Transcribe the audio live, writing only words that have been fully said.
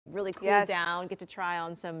really cool Yes. down, get to try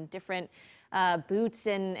on some different boots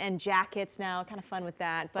and jackets now. Kind of fun with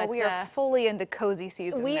that. Well, But we are fully into cozy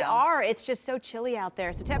season we now. are. It's just so chilly out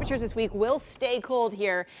there. So temperatures this week will stay cold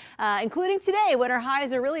here, including today when our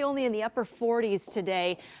highs are really only in the upper 40s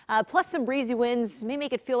today. Plus some breezy winds may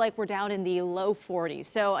make it feel like we're down in the low 40s.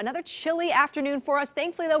 So another chilly afternoon for us.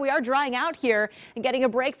 Thankfully, though, we are drying out here and getting a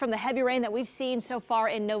break from the heavy rain that we've seen so far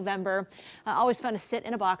in November. Always fun to sit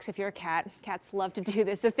in a box if you're a cat. Cats love to do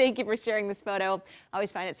this. So thank you for sharing this photo. I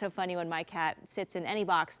always find it so funny when my cat sits in any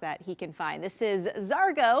box that he can find. This is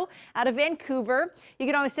Zargo out of Vancouver. You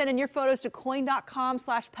can always send in your photos to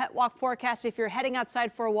coin.com/petwalkforecast. If you're heading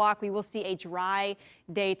outside for a walk, we will see a dry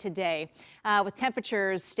day today with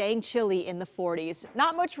temperatures staying chilly in the 40s.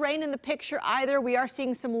 Not much rain in the picture either. We are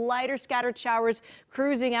seeing some lighter scattered showers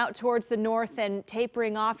cruising out towards the north and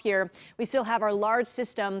tapering off here. We still have our large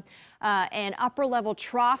system and upper level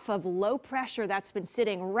trough of low pressure that's been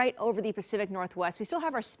sitting right over the Pacific Northwest. We still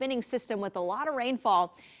have our spinning system with a lot of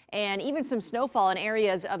rainfall and even some snowfall in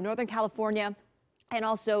areas of Northern California and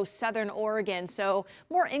also southern Oregon. So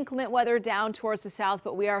more inclement weather down towards the south,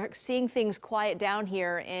 but we are seeing things quiet down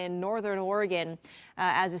here in northern Oregon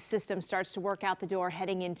as the system starts to work out the door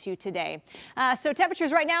heading into today. So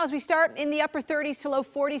temperatures right now as we start in the upper 30s to low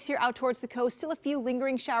 40s here out towards the coast. Still a few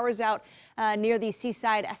lingering showers out near the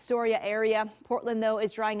Seaside Astoria area. Portland, though,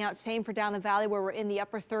 is drying out. Same for down the valley where we're in the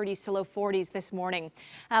upper 30s to low 40s this morning.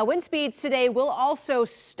 Wind speeds today will also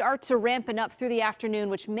start to ramping up through the afternoon,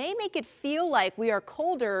 which may make it feel like we are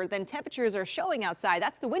colder than temperatures are showing outside.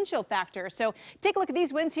 That's the wind chill factor. So take a look at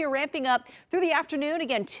these winds here ramping up through the afternoon.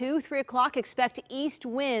 Again, 2-3 o'clock. Expect east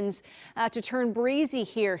winds to turn breezy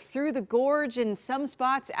here through the gorge and some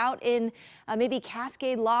spots out in maybe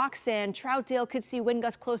Cascade Locks and Troutdale could see wind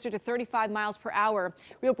gusts closer to 35 miles per hour.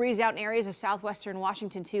 Real breezy out in areas of southwestern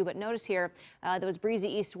Washington too. But notice here those breezy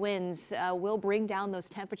east winds will bring down those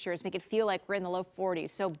temperatures, make it feel like we're in the low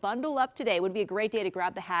 40s. So bundle up today. Would be a great day to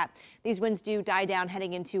grab the hat. These winds do die down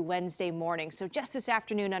heading into Wednesday morning. So just this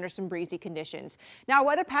afternoon under some breezy conditions. Now our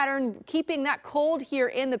weather pattern keeping that cold here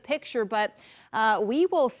in the picture, but we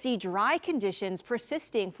will see dry conditions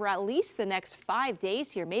persisting for at least the next 5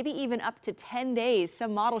 days here, maybe even up to 10 days.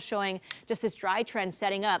 Some models showing just this dry trend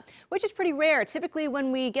setting up, which is pretty rare. Typically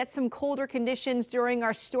when we get some colder conditions during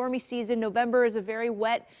our stormy season, November is a very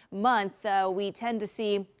wet month. We tend to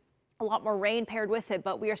see a lot more rain paired with it,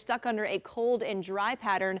 but we are stuck under a cold and dry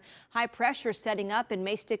pattern. High pressure setting up and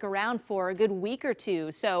may stick around for a good week or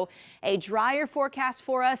two. So a drier forecast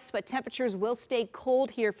for us, but temperatures will stay cold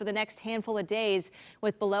here for the next handful of days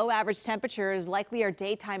with below average temperatures. Likely our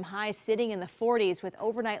daytime highs sitting in the 40s with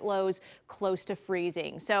overnight lows close to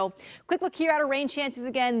freezing. So quick look here at our rain chances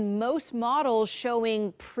again. Most models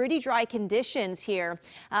showing pretty dry conditions here.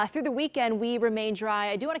 Through the weekend, we remain dry.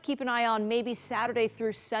 I do want to keep an eye on maybe Saturday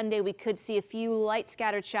through Sunday. We could see a few light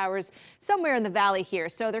scattered showers somewhere in the valley here.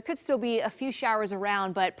 So there could still be a few showers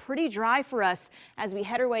around, but pretty dry for us as we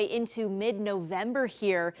head our way into mid-November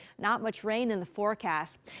here. Not much rain in the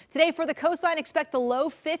forecast. Today for the coastline, expect the low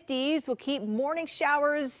 50s. We'll keep morning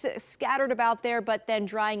showers scattered about there, but then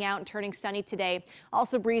drying out and turning sunny today.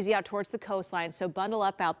 Also breezy out towards the coastline, so bundle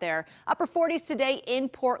up out there. Upper 40s today in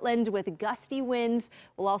Portland with gusty winds.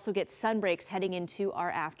 We'll also get sun breaks heading into our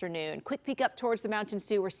afternoon. Quick peek up towards the mountains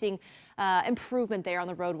too. We're seeing improvement there on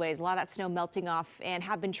the roadways. A lot of that snow melting off and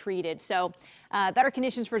have been treated. So better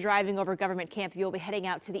conditions for driving over Government Camp. You'll be heading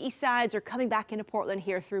out to the east sides or coming back into Portland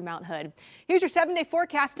here through Mount Hood. Here's your 7-day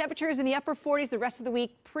forecast. Temperatures in the upper 40s the rest of the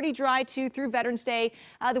week. Pretty dry too through Veterans Day.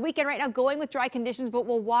 The weekend right now going with dry conditions, but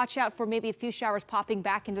we'll watch out for maybe a few showers popping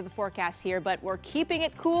back into the forecast here. But we're keeping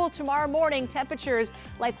it cool tomorrow morning. Temperatures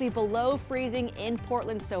likely below freezing in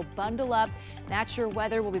Portland. So bundle up. That's your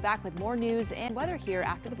weather. We'll be back with more news and weather here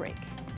after the break.